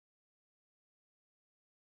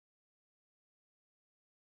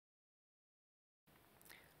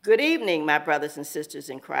Good evening, my brothers and sisters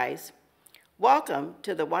in Christ. Welcome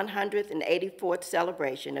to the 184th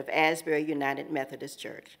celebration of Asbury United Methodist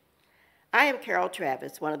Church. I am Carol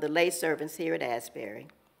Travis, one of the lay servants here at Asbury,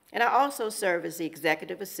 and I also serve as the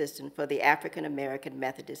executive assistant for the African American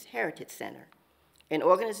Methodist Heritage Center, an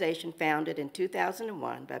organization founded in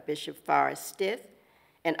 2001 by Bishop Forrest Stith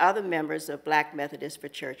and other members of Black Methodists for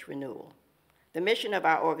Church Renewal. The mission of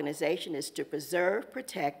our organization is to preserve,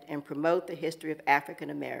 protect, and promote the history of African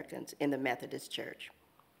Americans in the Methodist Church.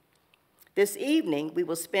 This evening, we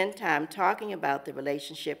will spend time talking about the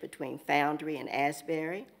relationship between Foundry and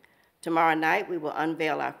Asbury. Tomorrow night, we will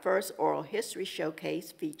unveil our first oral history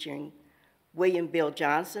showcase featuring William Bill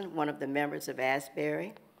Johnson, one of the members of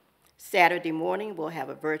Asbury. Saturday morning, we'll have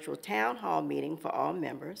a virtual town hall meeting for all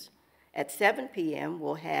members. At 7 p.m.,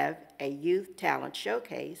 we'll have a youth talent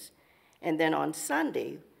showcase. And then on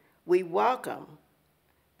Sunday, we welcome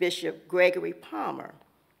Bishop Gregory Palmer,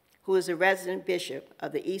 who is a resident bishop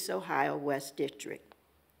of the East Ohio West District.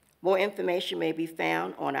 More information may be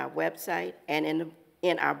found on our website and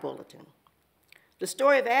in our bulletin. The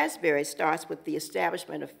story of Asbury starts with the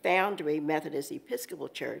establishment of Foundry Methodist Episcopal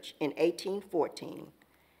Church in 1814,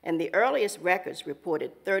 and the earliest records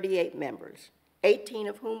reported 38 members, 18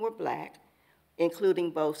 of whom were Black,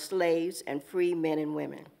 including both slaves and free men and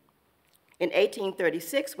women. In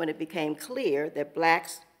 1836, when it became clear that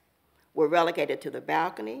Blacks were relegated to the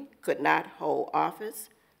balcony, could not hold office,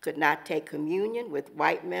 could not take communion with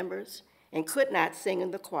white members, and could not sing in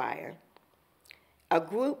the choir, a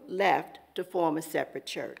group left to form a separate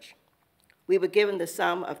church. We were given the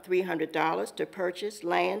sum of $300 to purchase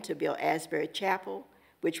land to build Asbury Chapel,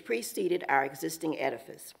 which preceded our existing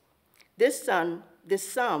edifice. This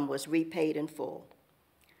sum was repaid in full.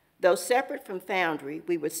 Though separate from Foundry,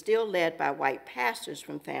 we were still led by white pastors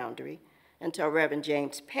from Foundry until Reverend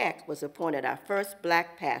James Peck was appointed our first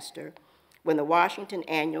Black pastor when the Washington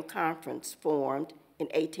Annual Conference formed in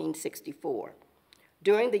 1864.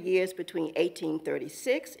 During the years between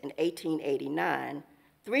 1836 and 1889,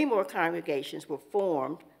 3 more congregations were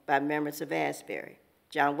formed by members of Asbury: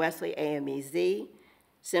 John Wesley AMEZ,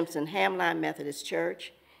 Simpson Hamline Methodist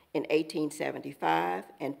Church in 1875,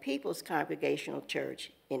 and People's Congregational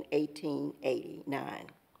Church in 1889.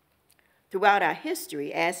 Throughout our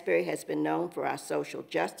history, Asbury has been known for our social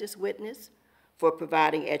justice witness, for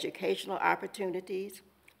providing educational opportunities,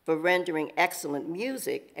 for rendering excellent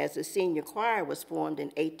music, as the senior choir was formed in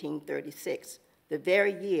 1836, the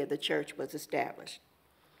very year the church was established.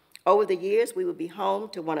 Over the years, we would be home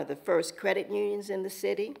to one of the first credit unions in the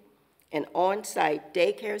city, an on-site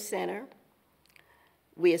daycare center.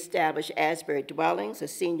 We established Asbury Dwellings, a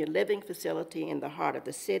senior living facility in the heart of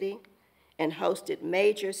the city, and hosted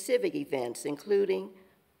major civic events, including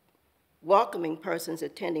welcoming persons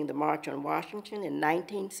attending the March on Washington in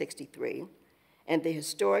 1963, and the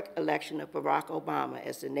historic election of Barack Obama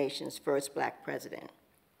as the nation's first Black president.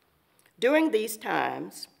 During these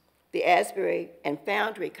times, the Asbury and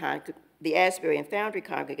Foundry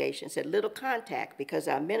congregations had little contact because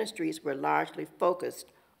our ministries were largely focused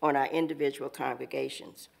on our individual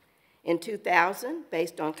congregations. In 2000,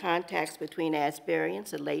 based on contacts between Asburyans,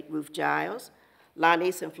 the late Ruth Giles,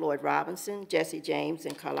 Lonnice and Floyd Robinson, Jesse James,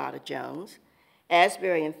 and Carlotta Jones,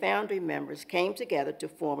 Asbury and Foundry members came together to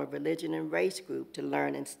form a religion and race group to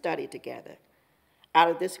learn and study together. Out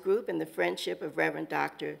of this group and the friendship of Reverend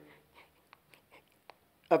Dr.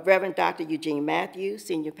 Eugene Matthews,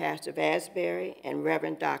 senior pastor of Asbury, and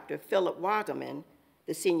Reverend Dr. Philip Wagaman,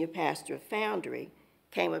 the senior pastor of Foundry,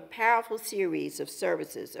 came a powerful series of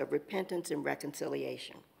services of repentance and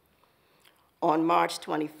reconciliation. On March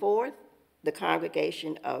 24th, the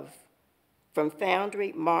congregation from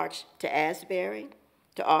Foundry marched to Asbury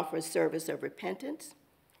to offer a service of repentance,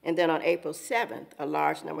 and then on April 7th, a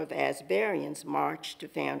large number of Asburyans marched to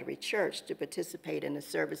Foundry Church to participate in a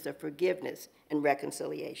service of forgiveness and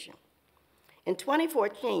reconciliation. In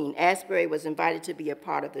 2014, Asbury was invited to be a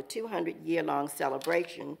part of the 200-year-long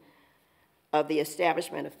celebration of the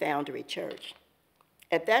establishment of Foundry Church.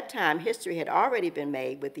 At that time, history had already been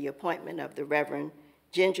made with the appointment of the Reverend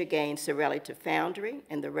Ginger Gaines Sorelli to Foundry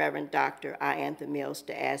and the Reverend Dr. Iantha Mills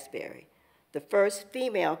to Asbury, the first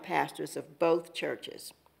female pastors of both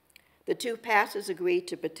churches. The 2 pastors agreed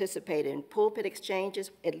to participate in pulpit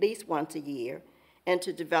exchanges at least once a year and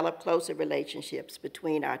to develop closer relationships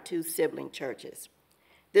between our 2 sibling churches.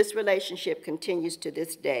 This relationship continues to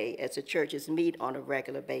this day as the churches meet on a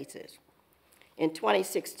regular basis. In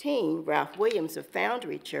 2016, Ralph Williams of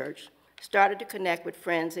Foundry Church started to connect with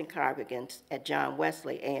friends and congregants at John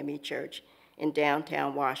Wesley AME Church in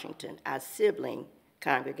downtown Washington, our sibling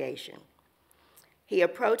congregation. He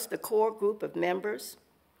approached the core group of members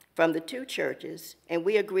from the two churches, and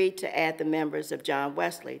we agreed to add the members of John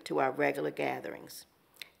Wesley to our regular gatherings.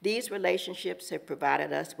 These relationships have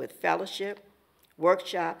provided us with fellowship,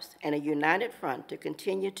 workshops, and a united front to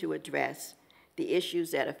continue to address the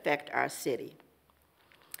issues that affect our city.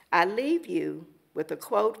 I leave you with a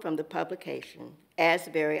quote from the publication,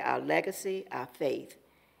 Asbury, Our Legacy, Our Faith,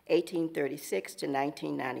 1836 to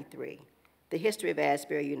 1993. The History of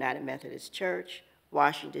Asbury United Methodist Church,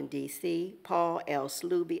 Washington, D.C., Paul L.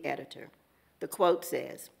 Sluby, editor. The quote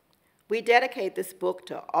says, "We dedicate this book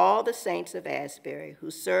to all the saints of Asbury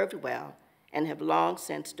who served well and have long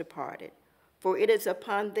since departed, for it is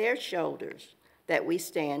upon their shoulders that we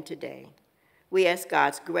stand today. We ask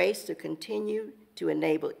God's grace to continue to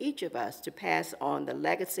enable each of us to pass on the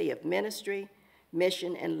legacy of ministry,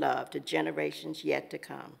 mission, and love to generations yet to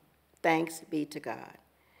come. Thanks be to God."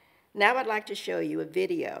 Now I'd like to show you a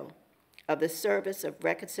video of the service of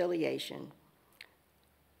reconciliation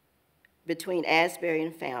between Asbury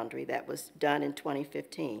and Foundry that was done in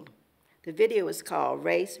 2015. The video is called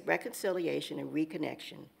Race, Reconciliation, and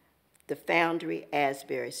Reconnection, the Foundry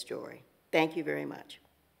Asbury Story. Thank you very much.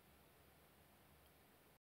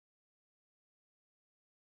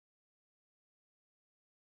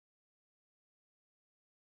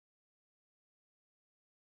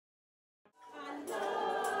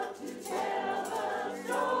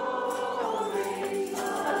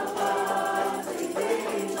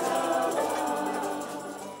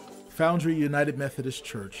 Foundry United Methodist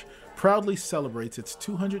Church proudly celebrates its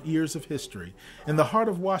 200 years of history in the heart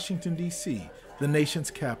of Washington, D.C., the nation's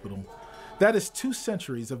capital. That is 2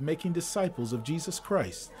 centuries of making disciples of Jesus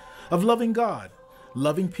Christ, of loving God,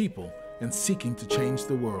 loving people, and seeking to change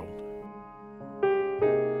the world.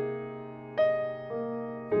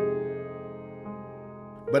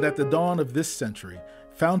 But at the dawn of this century,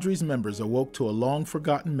 Foundry's members awoke to a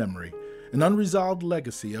long-forgotten memory, an unresolved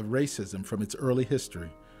legacy of racism from its early history.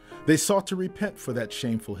 They sought to repent for that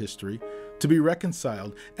shameful history, to be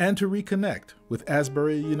reconciled, and to reconnect with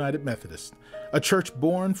Asbury United Methodist, a church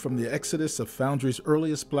born from the exodus of Foundry's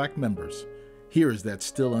earliest black members. Here is that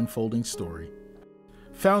still unfolding story.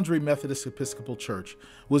 Foundry Methodist Episcopal Church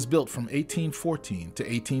was built from 1814 to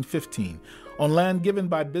 1815 on land given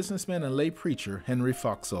by businessman and lay preacher Henry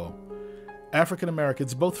Foxall. African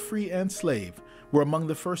Americans, both free and slave, were among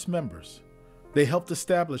the first members. They helped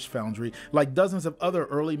establish Foundry like dozens of other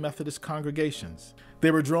early Methodist congregations. They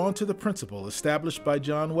were drawn to the principle established by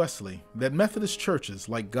John Wesley that Methodist churches,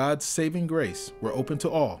 like God's saving grace, were open to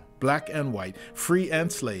all, black and white, free and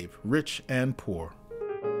slave, rich and poor.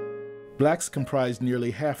 Blacks comprised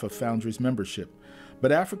nearly half of Foundry's membership,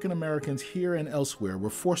 but African Americans here and elsewhere were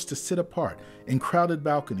forced to sit apart in crowded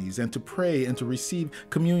balconies and to pray and to receive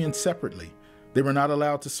communion separately. They were not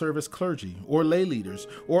allowed to serve as clergy or lay leaders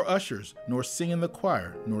or ushers, nor sing in the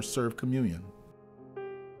choir, nor serve communion.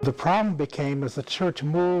 The problem became, as the church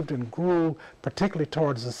moved and grew, particularly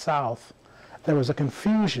towards the South, there was a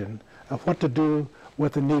confusion of what to do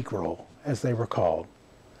with the Negro, as they were called.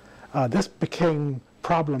 This became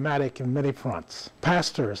problematic in many fronts.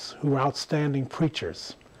 Pastors who were outstanding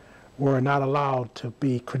preachers were not allowed to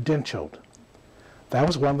be credentialed. That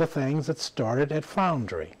was one of the things that started at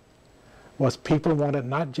Foundry, was people wanted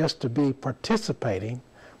not just to be participating,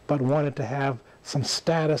 but wanted to have some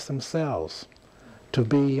status themselves, to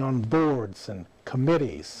be on boards and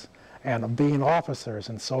committees and being officers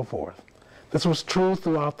and so forth. This was true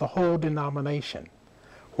throughout the whole denomination,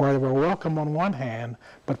 where they were welcome on one hand,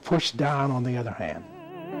 but pushed down on the other hand.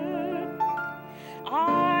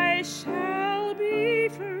 I shall be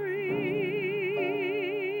free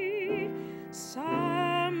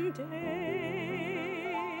someday.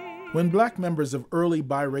 When black members of early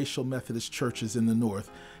biracial Methodist churches in the North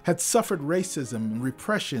had suffered racism and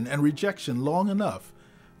repression and rejection long enough,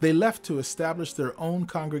 they left to establish their own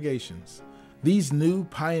congregations. These new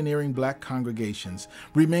pioneering black congregations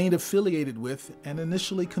remained affiliated with and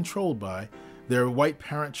initially controlled by their white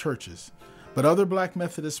parent churches, but other black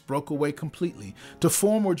Methodists broke away completely to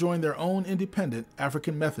form or join their own independent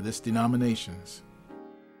African Methodist denominations.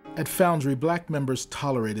 At Foundry, black members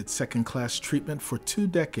tolerated second-class treatment for 2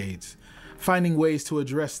 decades, finding ways to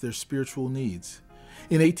address their spiritual needs.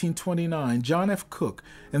 In 1829, John F. Cook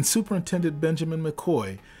and Superintendent Benjamin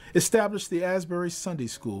McCoy established the Asbury Sunday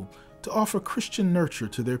School to offer Christian nurture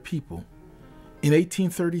to their people. In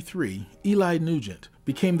 1833, Eli Nugent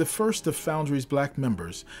became the first of Foundry's black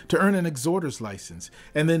members to earn an exhorter's license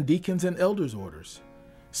and then deacons and elders' orders.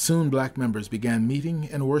 Soon black members began meeting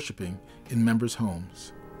and worshiping in members'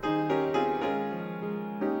 homes.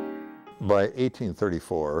 By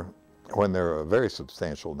 1834, when there were a very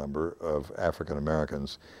substantial number of African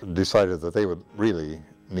Americans decided that they would really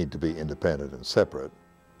need to be independent and separate.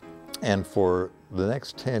 And for the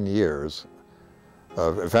next 10 years,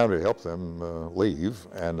 Foundry helped them leave,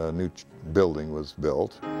 and a new building was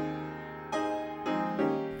built.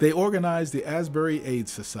 They organized the Asbury Aid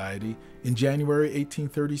Society in January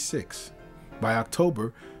 1836. By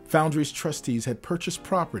October, Foundry's trustees had purchased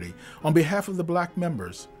property on behalf of the black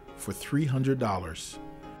members for $300.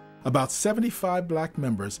 About 75 black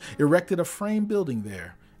members erected a frame building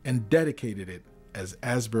there and dedicated it as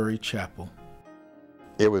Asbury Chapel.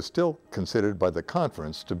 It was still considered by the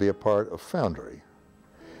conference to be a part of Foundry,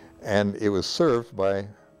 and it was served by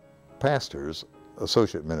pastors,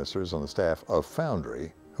 associate ministers on the staff of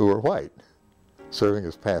Foundry, who were white, serving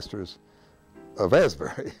as pastors of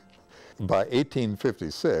Asbury. By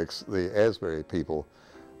 1856, the Asbury people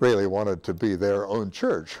really wanted to be their own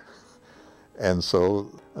church, and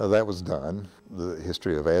so that was done. The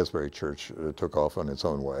history of Asbury Church took off on its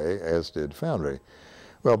own way, as did Foundry.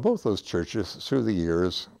 Well, both those churches through the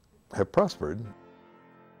years have prospered.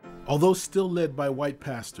 Although still led by white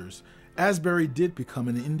pastors, Asbury did become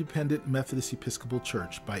an independent Methodist Episcopal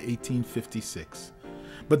church by 1856.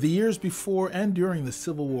 But the years before and during the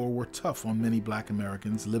Civil War were tough on many black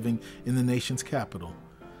Americans living in the nation's capital.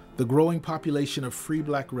 The growing population of free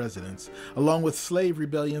black residents, along with slave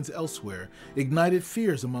rebellions elsewhere, ignited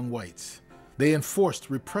fears among whites. They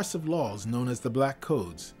enforced repressive laws known as the Black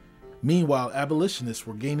Codes. Meanwhile, abolitionists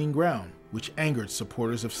were gaining ground, which angered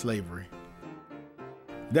supporters of slavery.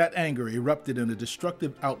 That anger erupted in a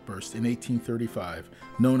destructive outburst in 1835,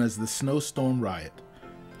 known as the Snowstorm Riot.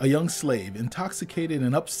 A young slave, intoxicated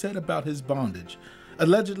and upset about his bondage,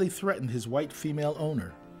 allegedly threatened his white female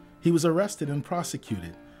owner. He was arrested and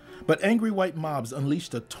prosecuted, but angry white mobs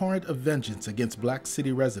unleashed a torrent of vengeance against black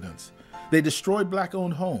city residents. They destroyed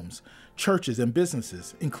black-owned homes, churches, and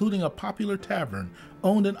businesses, including a popular tavern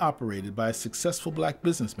owned and operated by a successful black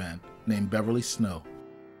businessman named Beverly Snow.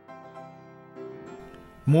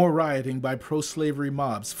 More rioting by pro-slavery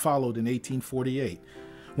mobs followed in 1848,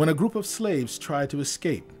 when a group of slaves tried to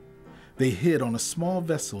escape. They hid on a small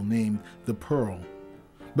vessel named the Pearl,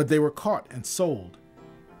 but they were caught and sold,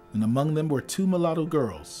 and among them were 2 mulatto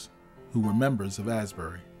girls who were members of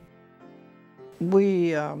Asbury.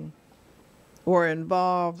 We were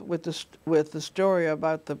involved with the story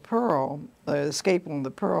about the Pearl, escaping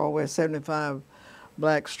the Pearl, where 75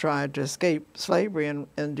 blacks tried to escape slavery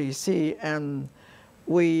in D.C., and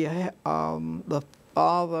we, the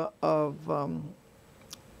father of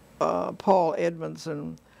Paul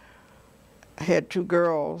Edmondson had 2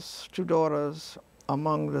 girls, 2 daughters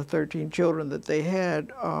among the 13 children that they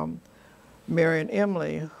had, Mary and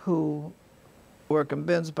Emily, who were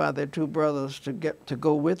convinced by their 2 brothers to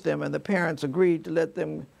go with them, and the parents agreed to let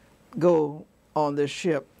them go on this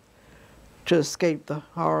ship to escape the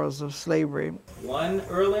horrors of slavery. One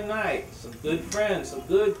early night, some good friends, some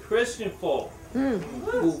good Christian folk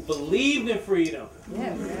who believed in freedom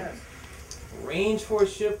arranged for a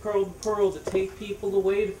ship called the Pearl to take people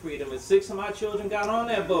away to freedom, and 6 of my children got on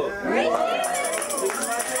that boat. 6 of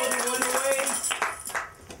my children went away.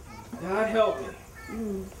 God help me.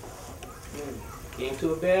 Came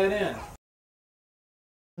to a bad end.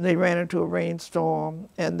 They ran into a rainstorm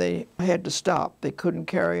and they had to stop. They couldn't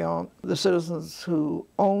carry on. The citizens who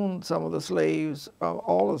owned some of the slaves,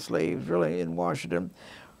 all the slaves really in Washington,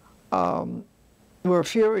 were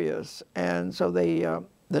furious. And so they,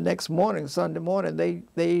 the next morning, Sunday morning, they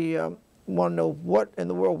want to know what in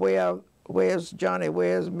the world, where's Johnny,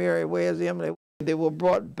 where's Mary, where's Emily? They were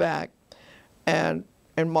brought back and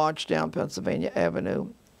marched down Pennsylvania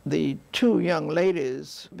Avenue. The 2 young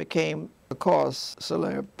ladies became a cause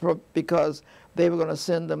célèbre because they were going to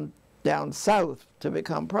send them down south to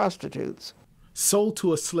become prostitutes. Sold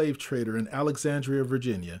to a slave trader in Alexandria,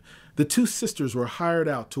 Virginia, the 2 sisters were hired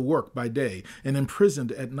out to work by day and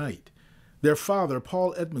imprisoned at night. Their father,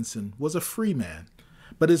 Paul Edmondson, was a free man,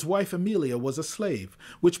 but his wife Amelia was a slave,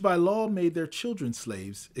 which by law made their children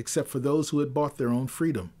slaves, except for those who had bought their own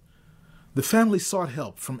freedom. The family sought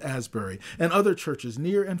help from Asbury and other churches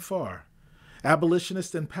near and far.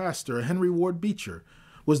 Abolitionist and pastor Henry Ward Beecher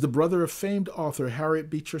was the brother of famed author Harriet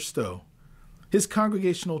Beecher Stowe. His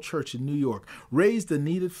Congregational Church in New York raised the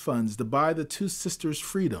needed funds to buy the 2 sisters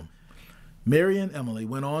freedom. Mary and Emily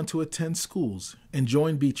went on to attend schools and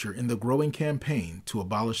joined Beecher in the growing campaign to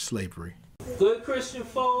abolish slavery. Good Christian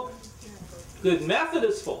folk, good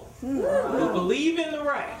Methodist folk, who believe in the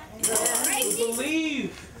right, who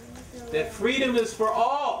believe that freedom is for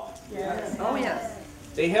all. Yes. Oh, yes.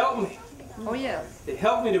 They helped me. Oh, yes. They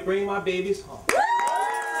helped me to bring my babies home. Those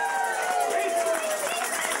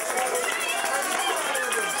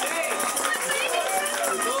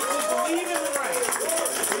who believe in the right,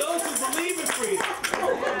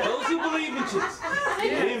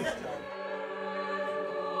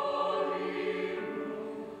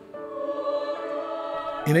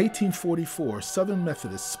 In 1844, Southern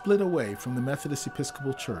Methodists split away from the Methodist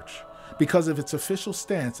Episcopal Church because of its official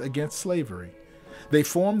stance against slavery. They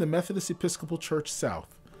formed the Methodist Episcopal Church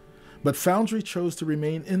South, but Foundry chose to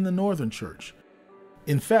remain in the Northern Church.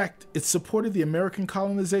 In fact, it supported the American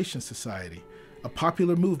Colonization Society, a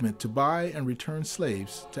popular movement to buy and return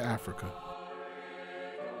slaves to Africa.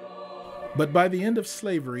 But by the end of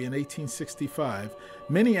slavery in 1865,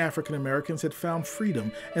 many African Americans had found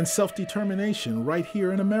freedom and self-determination right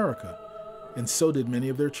here in America, and so did many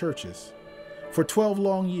of their churches. For 12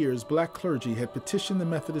 long years, black clergy had petitioned the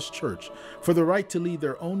Methodist Church for the right to lead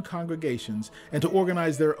their own congregations and to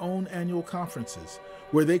organize their own annual conferences,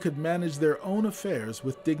 where they could manage their own affairs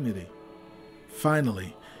with dignity.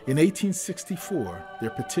 Finally, in 1864,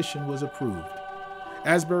 their petition was approved.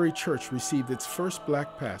 Asbury Church received its first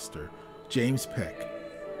black pastor, James Peck,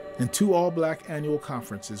 and 2 all-black annual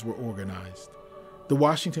conferences were organized. The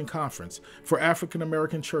Washington Conference for African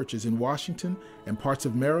American churches in Washington and parts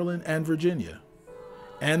of Maryland and Virginia,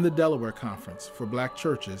 and the Delaware Conference for black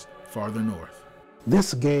churches farther north.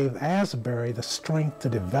 This gave Asbury the strength to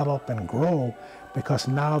develop and grow because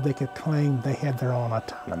now they could claim they had their own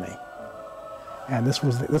autonomy. And this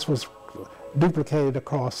was duplicated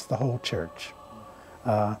across the whole church.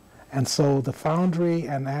 And so the Foundry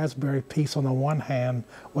and Asbury piece on the one hand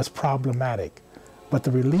was problematic, but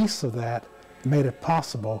the release of that made it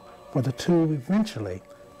possible for the two eventually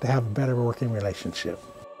to have a better working relationship.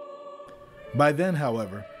 By then,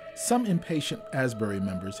 however, some impatient Asbury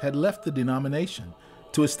members had left the denomination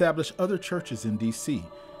to establish other churches in D.C.,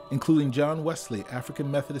 including John Wesley African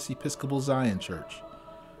Methodist Episcopal Zion Church.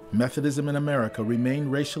 Methodism in America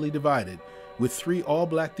remained racially divided, with 3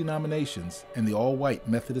 all-black denominations and the all-white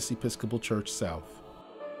Methodist Episcopal Church South.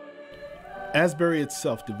 Asbury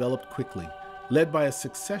itself developed quickly, led by a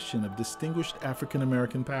succession of distinguished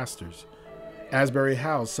African-American pastors. Asbury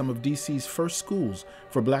housed some of D.C.'s first schools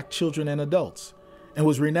for black children and adults, and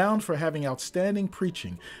was renowned for having outstanding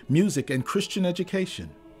preaching, music, and Christian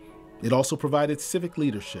education. It also provided civic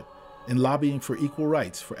leadership and lobbying for equal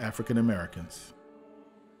rights for African Americans.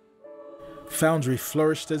 Foundry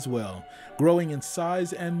flourished as well, growing in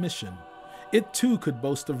size and mission. It too could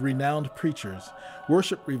boast of renowned preachers,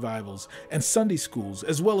 worship revivals, and Sunday schools,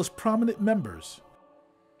 as well as prominent members.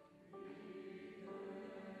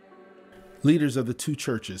 Leaders of the 2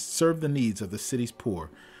 churches served the needs of the city's poor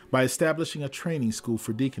by establishing a training school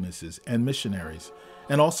for deaconesses and missionaries,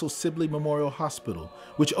 and also Sibley Memorial Hospital,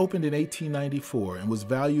 which opened in 1894 and was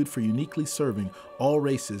valued for uniquely serving all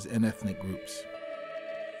races and ethnic groups.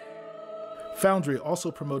 Foundry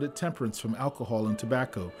also promoted temperance from alcohol and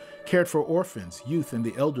tobacco, cared for orphans, youth, and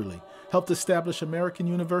the elderly, helped establish American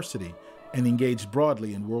University, and engaged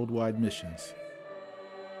broadly in worldwide missions.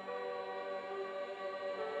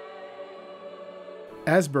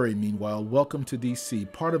 Asbury, meanwhile, welcomed to D.C.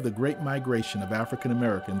 part of the great migration of African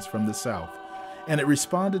Americans from the South, and it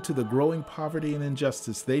responded to the growing poverty and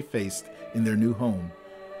injustice they faced in their new home.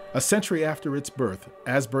 A century after its birth,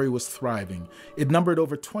 Asbury was thriving. It numbered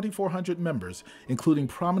over 2,400 members, including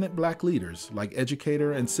prominent black leaders like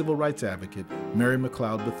educator and civil rights advocate Mary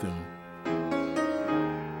McLeod Bethune.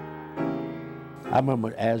 I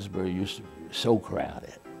remember Asbury used to be so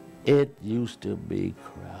crowded. It used to be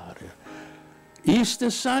crowded. Easter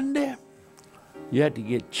Sunday, you had to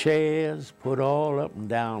get chairs put all up and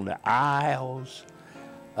down the aisles.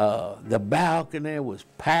 The balcony was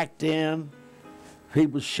packed in.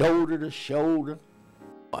 People shoulder to shoulder.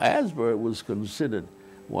 Asbury was considered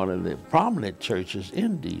one of the prominent churches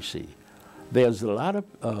in D.C. There's a lot of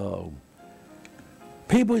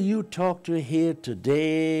people you talk to here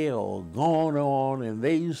today or gone on, and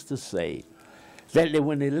they used to say that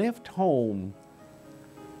when they left home,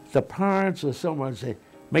 the parents or someone said,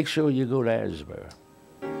 make sure you go to Asbury.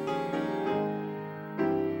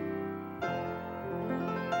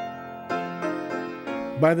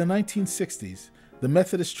 By the 1960s, the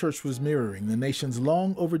Methodist Church was mirroring the nation's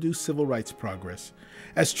long overdue civil rights progress,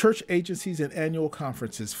 as church agencies and annual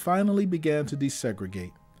conferences finally began to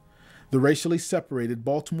desegregate. The racially separated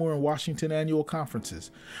Baltimore and Washington annual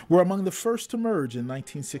conferences were among the first to merge in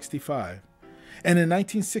 1965, and in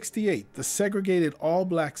 1968, the segregated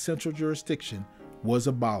all-black central jurisdiction was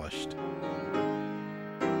abolished.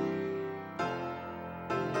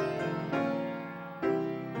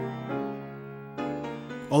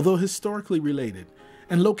 Although historically related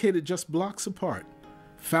and located just blocks apart,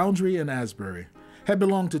 Foundry and Asbury had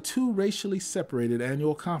belonged to 2 racially separated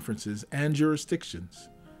annual conferences and jurisdictions.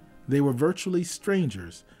 They were virtually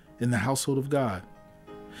strangers in the household of God.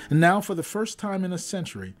 And now, for the first time in a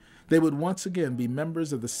century, they would once again be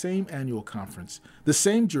members of the same annual conference, the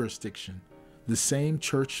same jurisdiction, the same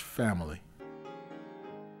church family.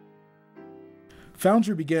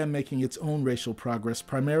 Foundry began making its own racial progress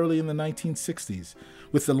primarily in the 1960s,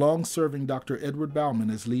 with the long-serving Dr. Edward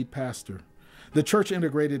Bauman as lead pastor. The church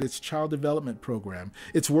integrated its child development program,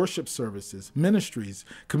 its worship services, ministries,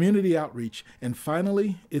 community outreach, and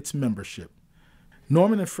finally, its membership.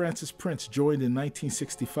 Norman and Frances Prince joined in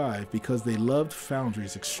 1965 because they loved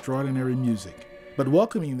Foundry's extraordinary music. But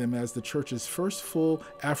welcoming them as the church's first full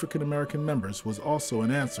African-American members was also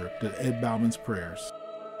an answer to Ed Bauman's prayers.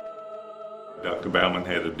 Dr. Bauman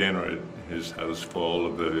had a dinner at his house for all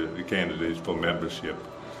of the candidates for membership.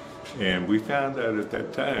 And we found out at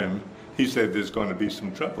that time, he said there's going to be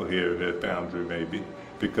some trouble here at Foundry maybe,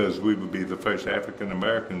 because we would be the first African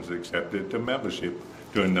Americans accepted to membership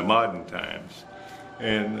during the modern times.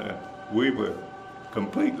 And we were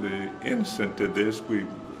completely innocent to this. We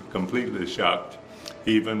were completely shocked.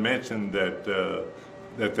 He even mentioned that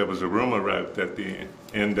that there was a rumor out that the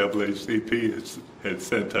NAACP had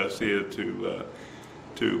sent us here to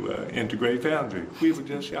integrate Foundry. We were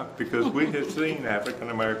just shocked because we had seen African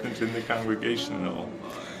Americans in the congregation and all.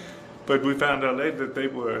 But we found out later that they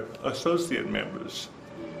were associate members,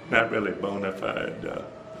 not really bona fide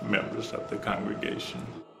members of the congregation.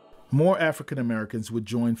 More African Americans would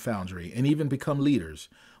join Foundry and even become leaders.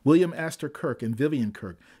 William Astor Kirk and Vivian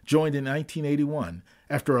Kirk joined in 1981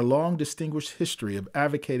 after a long distinguished history of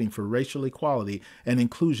advocating for racial equality and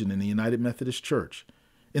inclusion in the United Methodist Church.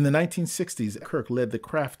 In the 1960s, Kirk led the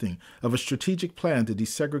crafting of a strategic plan to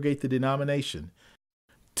desegregate the denomination.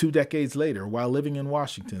 2 decades later, while living in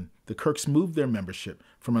Washington, the Kirks moved their membership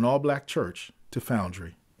from an all-black church to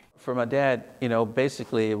Foundry. For my dad,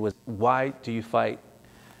 basically it was, why do you fight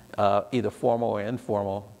either formal or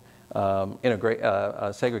informal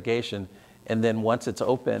segregation, and then once it's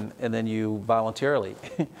open, and then you voluntarily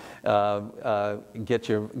get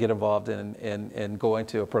involved in going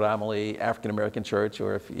to a predominantly African-American church,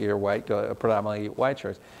 or if you're white, go to a predominantly white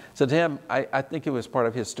church. So to him, I think it was part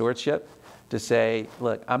of his stewardship to say,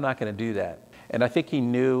 look, I'm not going to do that. And I think he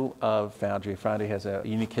knew of Foundry. Foundry has a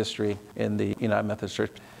unique history in the United Methodist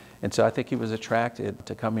Church. And so I think he was attracted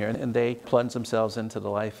to come here, and they plunged themselves into the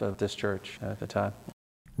life of this church at the time.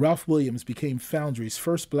 Ralph Williams became Foundry's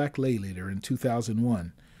first black lay leader in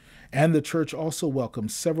 2001, and the church also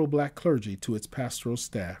welcomed several black clergy to its pastoral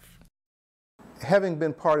staff. Having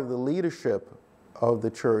been part of the leadership of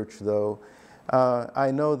the church, though,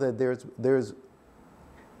 I know that there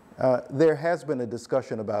has been a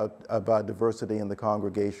discussion about diversity in the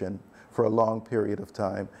congregation for a long period of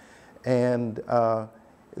time, and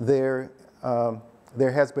there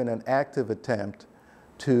has been an active attempt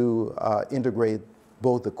to integrate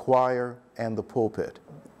both the choir and the pulpit.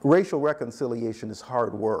 Racial reconciliation is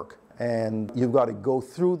hard work, and you've got to go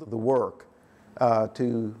through the work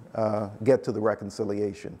to get to the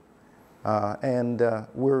reconciliation.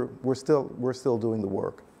 We're still doing the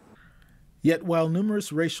work. Yet while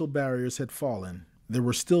numerous racial barriers had fallen, there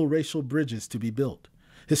were still racial bridges to be built,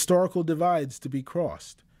 historical divides to be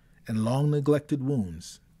crossed, and long-neglected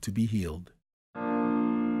wounds to be healed.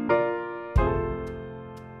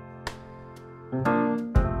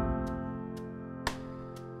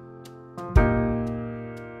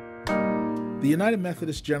 The United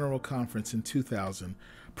Methodist General Conference in 2000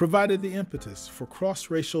 provided the impetus for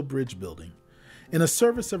cross-racial bridge building. In a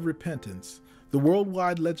service of repentance, the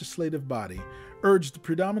worldwide legislative body urged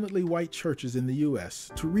predominantly white churches in the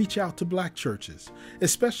U.S. to reach out to black churches,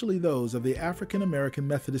 especially those of the African American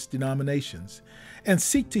Methodist denominations, and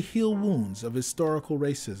seek to heal wounds of historical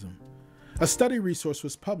racism. A study resource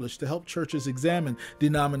was published to help churches examine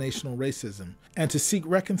denominational racism and to seek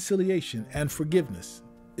reconciliation and forgiveness.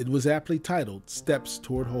 It was aptly titled Steps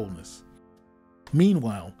Toward Wholeness.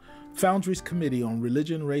 Meanwhile, Foundry's Committee on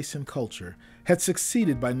Religion, Race, and Culture had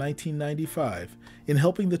succeeded by 1995 in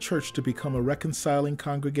helping the church to become a reconciling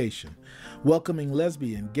congregation, welcoming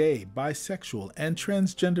lesbian, gay, bisexual, and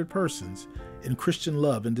transgendered persons in Christian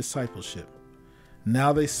love and discipleship.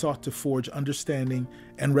 Now they sought to forge understanding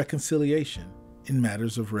and reconciliation in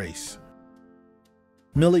matters of race.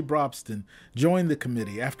 Millie Brobston joined the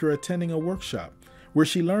committee after attending a workshop where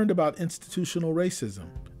she learned about institutional racism,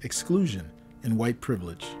 exclusion, and white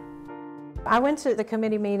privilege. I went to the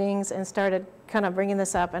committee meetings and started kind of bringing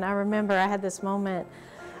this up, and I remember I had this moment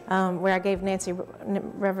where I gave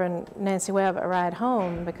Reverend Nancy Webb a ride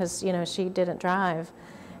home because, she didn't drive.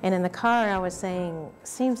 And in the car I was saying,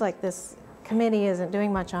 seems like this committee isn't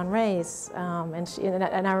doing much on race.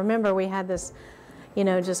 And I remember we had this,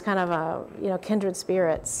 just kind of a, kindred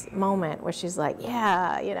spirits moment where she's like,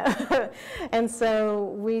 yeah, And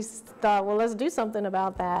so we thought, well, let's do something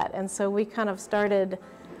about that. And so we kind of started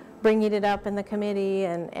bringing it up in the committee,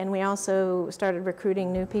 and we also started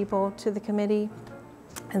recruiting new people to the committee.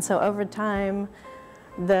 And so over time,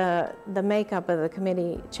 the makeup of the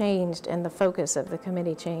committee changed and the focus of the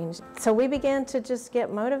committee changed. So we began to just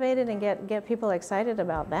get motivated and get people excited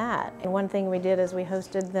about that. And one thing we did is we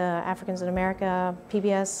hosted the Africans in America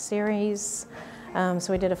PBS series. So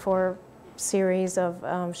we did a 4 series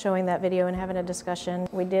of showing that video and having a discussion.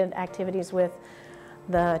 We did activities with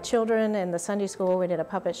the children in the Sunday school. We did a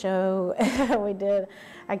puppet show. We did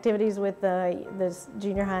activities with the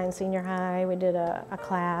junior high and senior high. We did a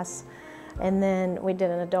class. And then we did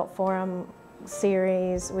an adult forum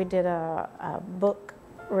series. We did a book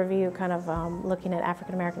review, kind of looking at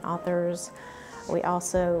African American authors. We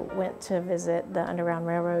also went to visit the Underground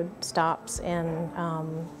Railroad stops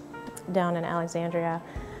down in Alexandria.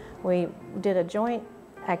 We did a joint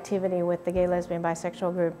activity with the gay, lesbian,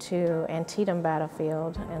 bisexual group to Antietam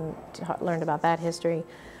Battlefield and learned about that history.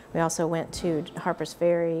 We also went to Harper's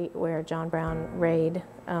Ferry where John Brown raid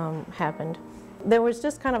happened. There was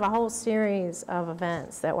just kind of a whole series of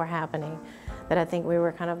events that were happening that I think we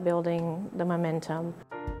were kind of building the momentum.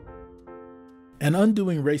 An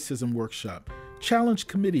Undoing Racism workshop challenged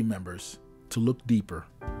committee members to look deeper.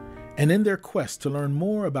 And in their quest to learn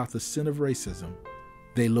more about the sin of racism,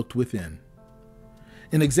 they looked within.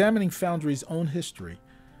 In examining Foundry's own history,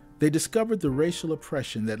 they discovered the racial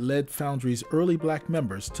oppression that led Foundry's early black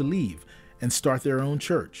members to leave and start their own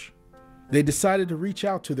church. They decided to reach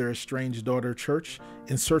out to their estranged daughter church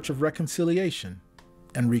in search of reconciliation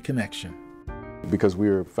and reconnection. Because we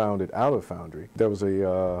were founded out of Foundry, there was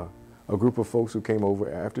a group of folks who came over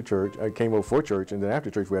after church, came over for church, and then after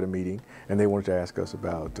church we had a meeting, and they wanted to ask us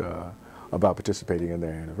about participating in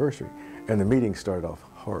their anniversary. And the meeting started off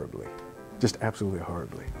horribly, just absolutely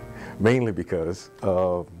horribly, mainly because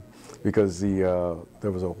there was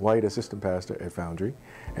a white assistant pastor at Foundry,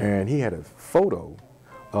 and he had a photo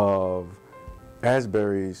of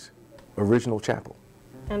Asbury's original chapel.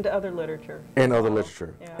 And other literature. And other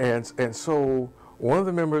literature. Yeah. And so one of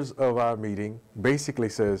the members of our meeting basically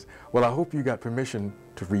says, well, I hope you got permission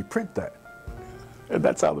to reprint that. And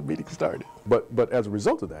that's how the meeting started. But as a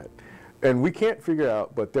result of that, and we can't figure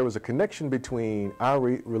out, but there was a connection between our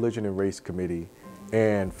Religion and Race Committee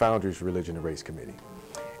and Foundry's Religion and Race Committee.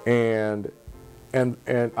 And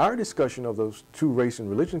our discussion of those two race and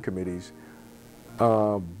religion committees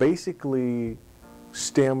basically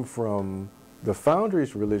stemmed from the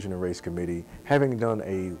Foundry's Religion and Race Committee having done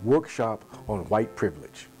a workshop on white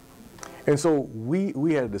privilege. And so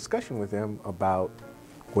we had a discussion with them about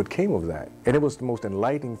what came of that. And it was the most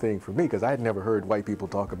enlightening thing for me because I had never heard white people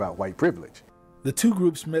talk about white privilege. The two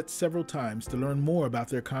groups met several times to learn more about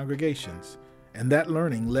their congregations, and that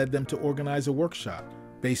learning led them to organize a workshop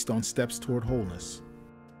based on Steps Toward Wholeness.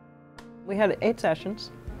 We had 8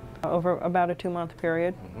 sessions over about a 2-month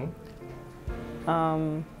period.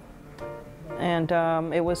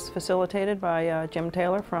 It was facilitated by Jim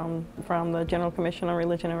Taylor from the General Commission on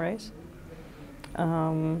Religion and Race.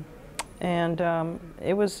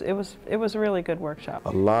 It was a really good workshop. A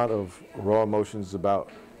lot of raw emotions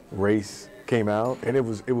about race came out, and it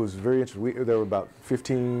was very interesting. There were about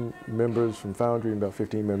 15 members from Foundry and about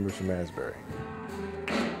 15 members from Asbury.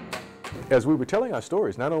 As we were telling our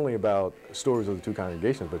stories, not only about stories of the two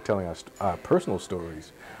congregations, but telling our personal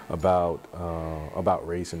stories about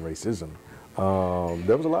race and racism,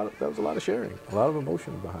 there was a lot of sharing, a lot of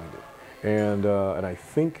emotion behind it, and I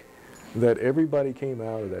think that everybody came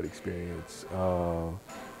out of that experience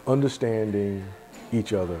understanding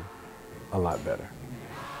each other a lot better,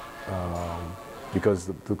 because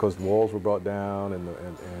the walls were brought down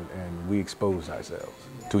and we exposed ourselves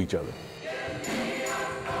to each other.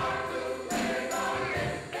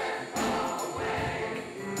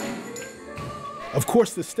 Of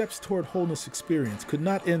course, the Steps Toward Wholeness experience could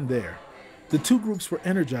not end there. The two groups were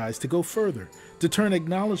energized to go further, to turn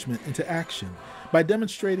acknowledgement into action by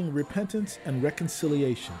demonstrating repentance and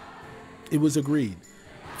reconciliation. It was agreed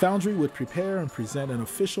Foundry would prepare and present an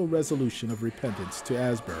official resolution of repentance to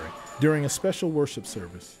Asbury during a special worship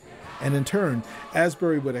service. And in turn,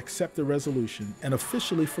 Asbury would accept the resolution and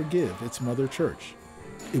officially forgive its mother church.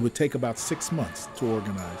 It would take about 6 months to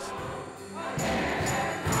organize.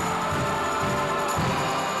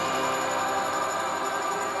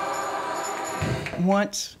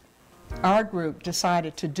 Once our group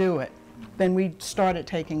decided to do it, then we started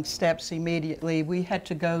taking steps immediately. We had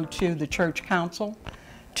to go to the church council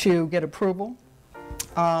to get approval.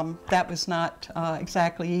 That was not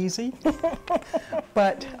exactly easy,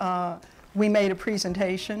 but we made a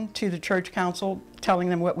presentation to the church council telling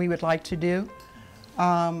them what we would like to do.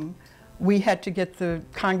 We had to get the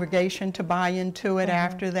congregation to buy into it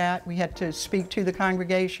after that. We had to speak to the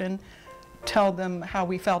congregation, tell them how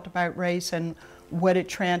we felt about race and what it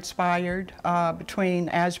transpired between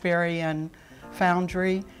Asbury and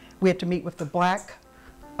Foundry. We had to meet with the black,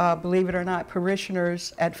 believe it or not,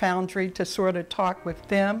 parishioners at Foundry to sort of talk with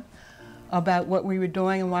them about what we were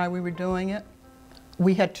doing and why we were doing it.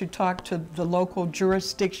 We had to talk to the local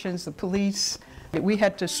jurisdictions, the police. We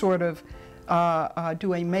had to sort of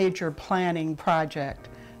do a major planning project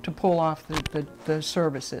to pull off the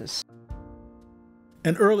services.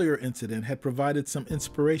 An earlier incident had provided some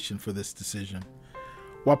inspiration for this decision.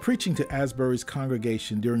 While preaching to Asbury's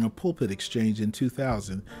congregation during a pulpit exchange in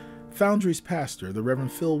 2000, Foundry's pastor, the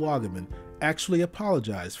Reverend Phil Wagaman, actually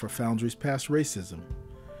apologized for Foundry's past racism.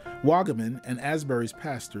 Wagaman and Asbury's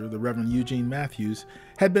pastor, the Reverend Eugene Matthews,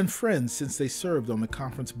 had been friends since they served on the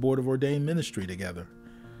Conference Board of Ordained Ministry together.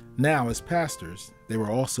 Now, as pastors, they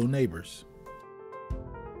were also neighbors.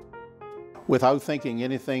 Without thinking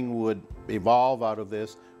anything would evolve out of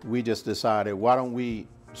this, we just decided, why don't we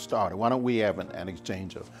start it? Why don't we have an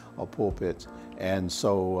exchange of pulpits? And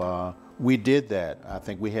so we did that. I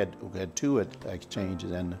think we had 2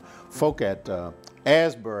 exchanges, and folk at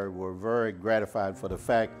Asbury were very gratified for the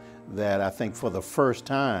fact that I think for the first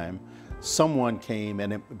time, someone came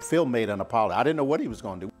and Phil made an apology. I didn't know what he was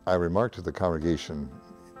going to do. I remarked to the congregation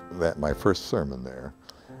that my first sermon there,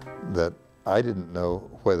 that I didn't know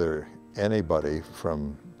whether anybody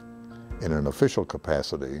in an official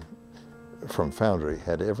capacity from Foundry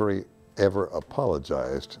had ever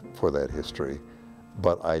apologized for that history,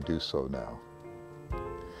 but I do so now.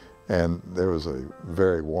 And there was a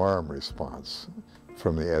very warm response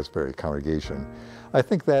from the Asbury congregation. I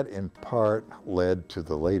think that in part led to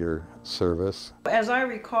the later service. As I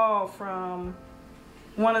recall from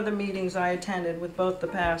one of the meetings I attended with both the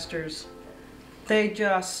pastors, they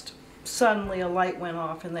just suddenly a light went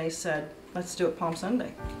off and they said, let's do it Palm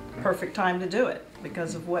Sunday. Perfect time to do it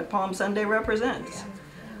because of what Palm Sunday represents.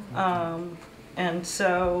 And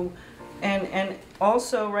so, and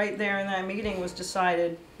also right there in that meeting was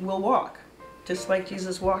decided, we'll walk. Just like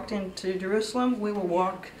Jesus walked into Jerusalem, we will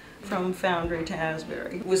walk from Foundry to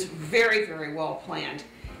Asbury. It was very, very well planned.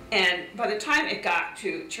 And by the time it got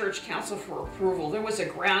to church council for approval, there was a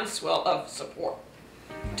groundswell of support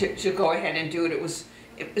to go ahead and do it. It was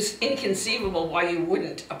inconceivable why you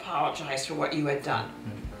wouldn't apologize for what you had done.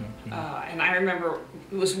 And I remember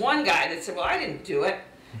there was one guy that said, well, I didn't do it.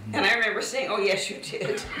 And I remember saying, oh, yes, you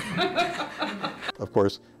did. Of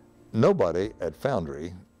course, nobody at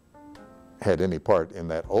Foundry had any part in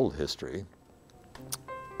that old history.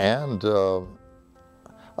 And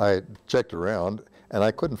I checked around, and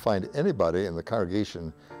I couldn't find anybody in the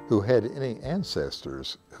congregation who had any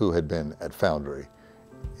ancestors who had been at Foundry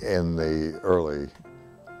in the early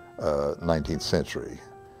 19th century.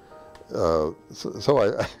 So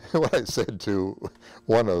what I said to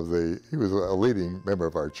one of he was a leading member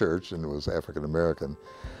of our church and was African American,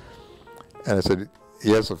 and I said,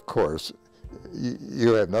 yes, of course,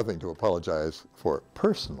 you have nothing to apologize for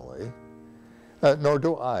personally, nor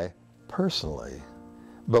do I personally,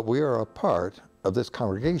 but we are a part of this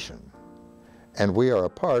congregation, and we are a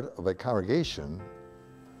part of a congregation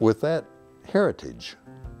with that heritage.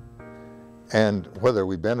 And whether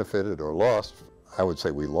we benefited or lost, I would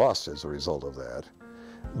say we lost as a result of that,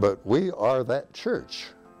 but we are that church,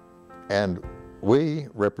 and we,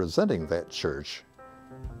 representing that church,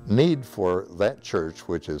 need for that church,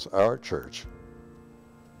 which is our church,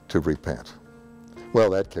 to repent. Well,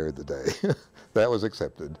 that carried the day. That was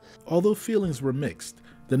accepted. Although feelings were mixed,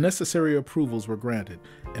 the necessary approvals were granted,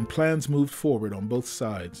 and plans moved forward on both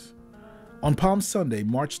sides. On Palm Sunday,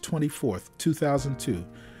 March 24, 2002,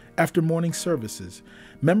 after morning services,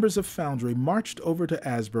 members of Foundry marched over to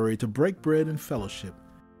Asbury to break bread and fellowship,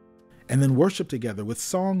 and then worship together with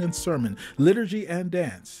song and sermon, liturgy and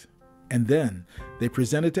dance. And then they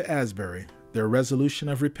presented to Asbury their resolution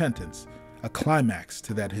of repentance, a climax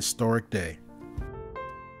to that historic day.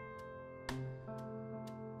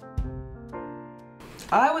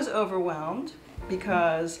 I was overwhelmed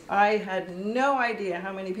because I had no idea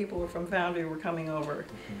how many people from Foundry were coming over,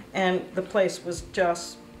 and the place was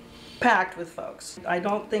just packed with folks. I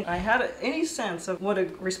don't think I had any sense of what a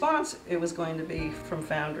response it was going to be from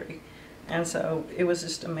Foundry, and so it was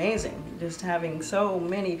just amazing, just having so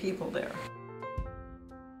many people there.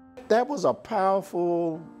 That was a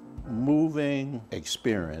powerful, moving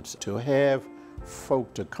experience to have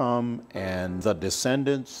folk to come, and the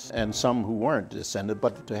descendants and some who weren't descendants,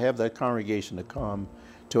 but to have that congregation to come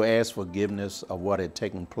to ask forgiveness of what had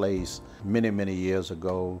taken place many, many years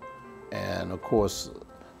ago. And of course,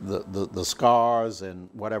 the scars and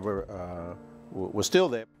whatever were still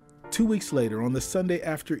there. 2 weeks later, on the Sunday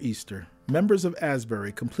after Easter, members of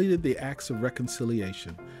Asbury completed the acts of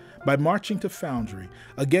reconciliation by marching to Foundry,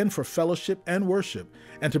 again for fellowship and worship,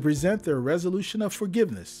 and to present their resolution of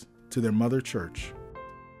forgiveness to their mother church.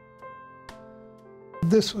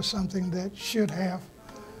 This was something that should have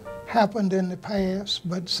happened in the past,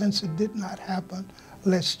 but since it did not happen,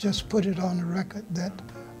 let's just put it on the record that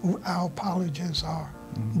our apologies are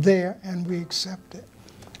there and we accept it.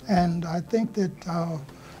 And I think that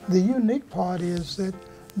the unique part is that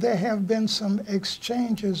there have been some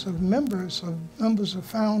exchanges of members of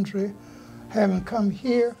Foundry having come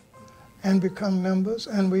here and become members,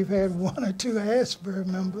 and we've had 1 or 2 Asbury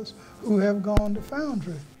members who have gone to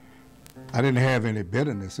Foundry. I didn't have any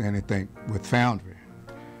bitterness or anything with Foundry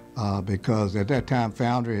because at that time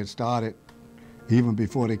Foundry had started, even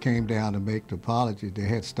before they came down to make the apology, they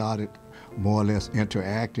had started more or less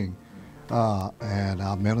interacting, and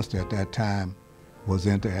our minister at that time was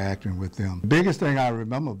interacting with them. The biggest thing I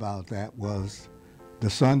remember about that was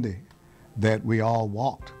the Sunday that we all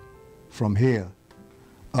walked from here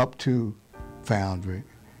up to Foundry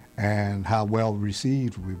and how well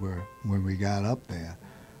received we were when we got up there.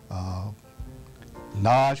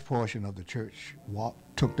 Large portion of the church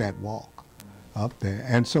took that walk up there.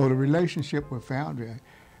 And so the relationship with Foundry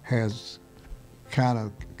has kind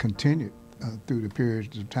of continued through the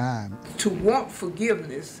periods of time. To want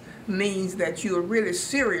forgiveness means that you are really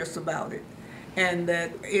serious about it, and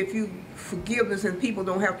that if you forgiveness and people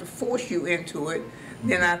don't have to force you into it,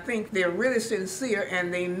 then I think they're really sincere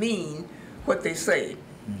and they mean what they say.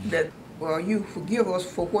 That, well, you forgive us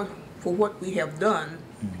for what we have done.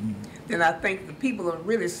 Then I think the people are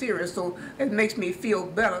really serious, so it makes me feel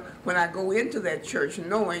better when I go into that church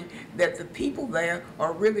knowing that the people there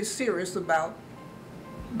are really serious about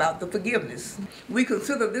the forgiveness. We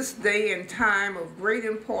consider this day and time of great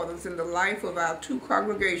importance in the life of our 2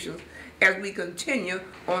 congregations as we continue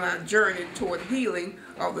on our journey toward healing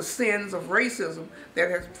of the sins of racism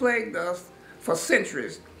that has plagued us for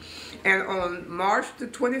centuries. And on March the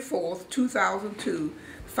 24th, 2002,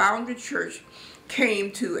 Foundry Church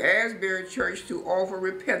came to Asbury Church to offer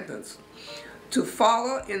repentance. To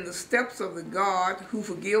follow in the steps of the God who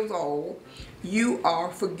forgives all, you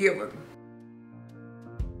are forgiven.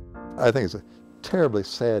 I think it's a terribly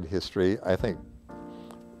sad history. I think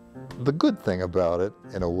the good thing about it,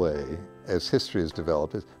 in a way, as history has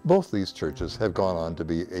developed, is both these churches have gone on to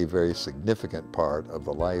be a very significant part of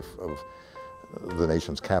the life of the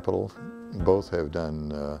nation's capital. Both have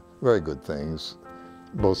done very good things,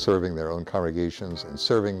 both serving their own congregations and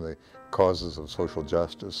serving the causes of social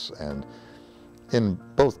justice, and in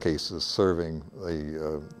both cases serving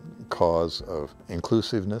the cause of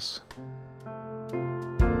inclusiveness.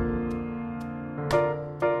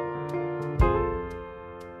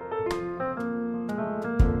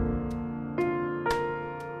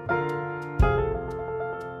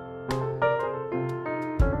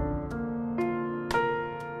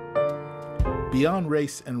 Beyond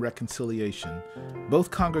race and reconciliation, both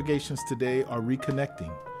congregations today are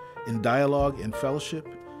reconnecting in dialogue and fellowship,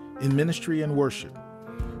 in ministry and worship.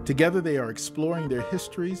 Together they are exploring their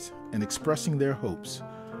histories and expressing their hopes,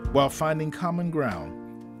 while finding common ground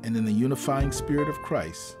and in the unifying spirit of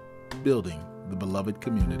Christ, building the beloved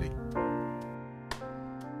community.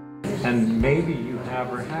 And maybe you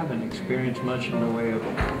have or haven't experienced much in the way of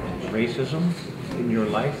racism in your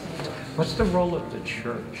life. What's the role of the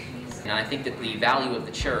church? And I think that the value of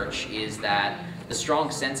the church is that the strong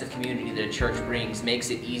sense of community that a church brings makes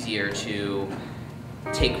it easier to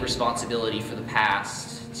take responsibility for the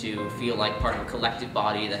past, to feel like part of a collective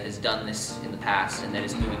body that has done this in the past and that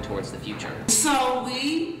is moving towards the future. So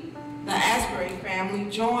we, the Asbury family,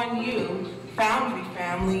 join you, Foundry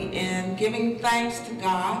family, in giving thanks to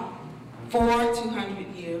God for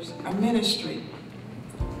 200 years of ministry.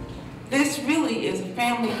 This really is a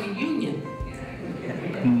family reunion.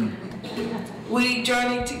 We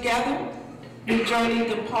journeyed together, we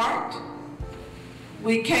journeyed apart,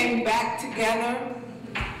 we came back together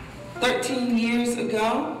 13 years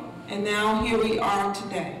ago, and now here we are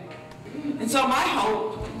today. And so my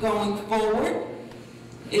hope going forward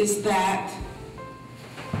is that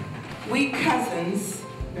we cousins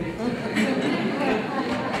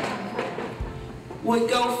would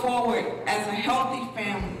go forward as a healthy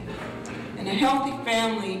family. And a healthy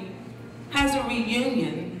family has a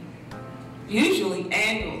reunion, usually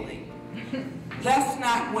annually. Let's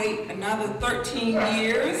not wait another 13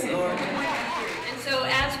 years or 20 years. And so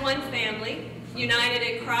as one family, united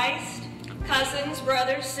in Christ, cousins,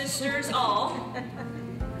 brothers, sisters, all,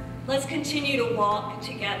 let's continue to walk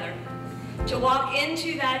together to walk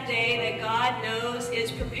into that day that God knows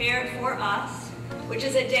is prepared for us, which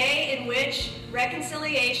is a day in which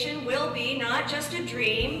reconciliation will be not just a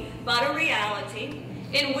dream, but a reality,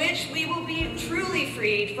 in which we will be truly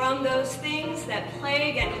freed from those things that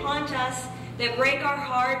plague and haunt us, that break our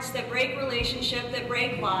hearts, that break relationship, that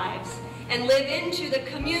break lives, and live into the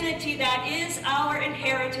community that is our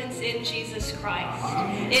inheritance in Jesus Christ.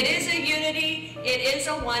 It is a unity, it is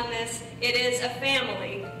a oneness, it is a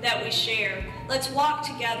family that we share. Let's walk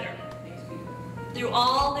together through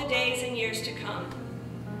all the days and years to come.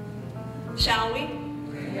 Shall we?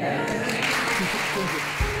 Yes.